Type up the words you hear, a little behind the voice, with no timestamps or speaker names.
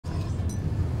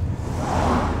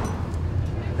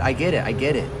I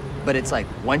get it. But it's like,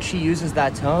 once she uses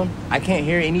that tone, I can't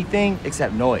hear anything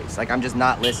except noise. Like, I'm just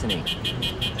not listening.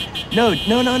 No,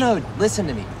 listen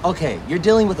to me. Okay, you're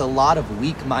dealing with a lot of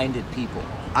weak-minded people.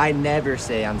 I never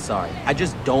say I'm sorry. I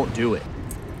just don't do it.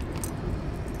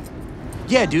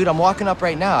 Yeah, dude, I'm walking up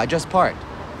right now. I just parked.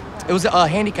 It was a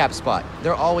handicap spot.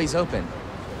 They're always open.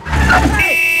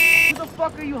 Hey! Who the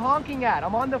fuck are you honking at?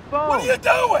 I'm on the phone. What are you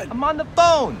doing? I'm on the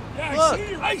phone. Yeah, look.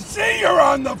 I see you're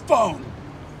on the phone.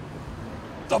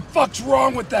 What the fuck's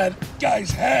wrong with that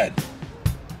guy's head?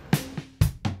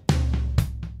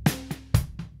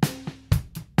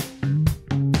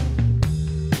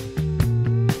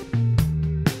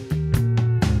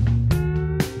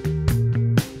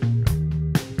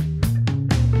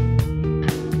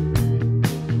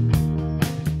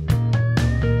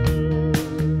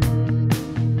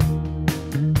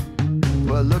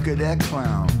 Well, look at that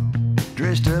clown,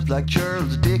 dressed up like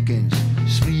Charles Dickens,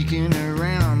 sneaking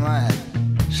around like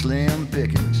Slim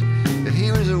Pickens. If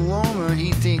he was a woman,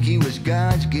 he'd think he was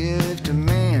God's gift to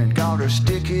man. Called her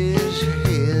stick his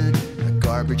head a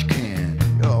garbage can.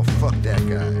 Oh, fuck that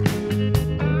guy.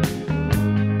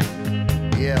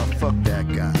 Yeah, fuck that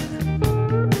guy.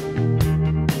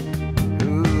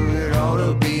 Ooh, it ought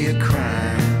to be a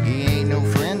crime. He ain't no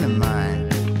friend of mine.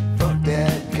 Fuck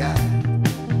that guy.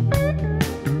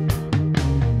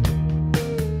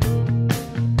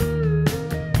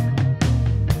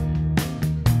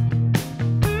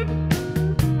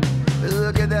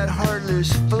 That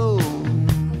heartless fool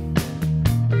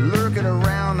lurking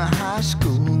around the high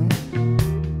school.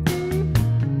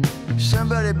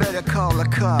 Somebody better call the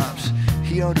cops.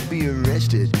 He ought to be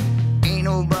arrested. Ain't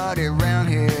nobody around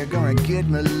here gonna get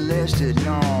molested.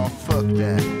 No, fuck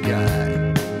that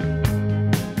guy.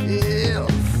 Yeah,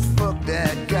 fuck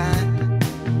that guy.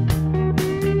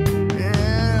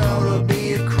 Yeah, it ought to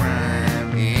be a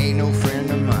crime. He ain't no friend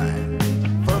of mine.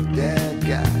 Fuck that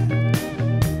guy.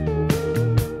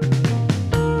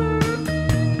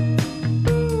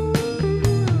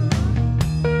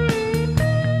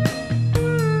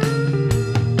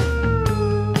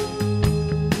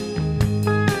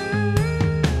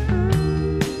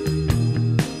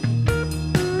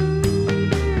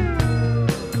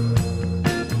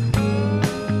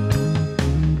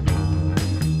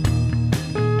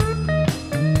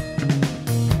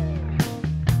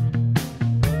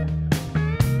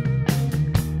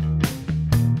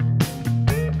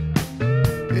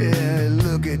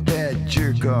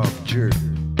 Jerk-off jerk.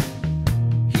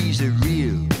 He's a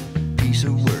real piece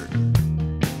of work.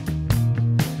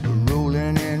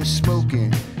 Rolling and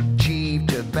smoking cheap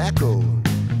tobacco.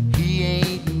 He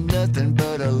ain't nothing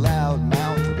but a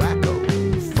loudmouth wacko.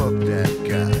 Fuck that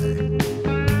guy.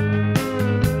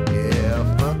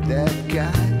 Yeah, fuck that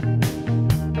guy.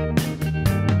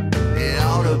 It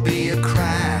ought to be a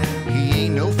crime. He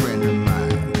ain't no friend of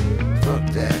mine. Fuck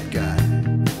that guy.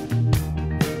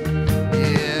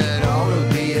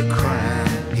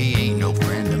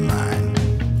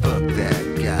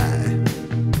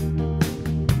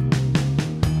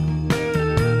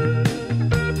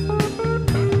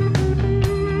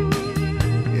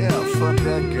 Fuck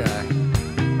that guy.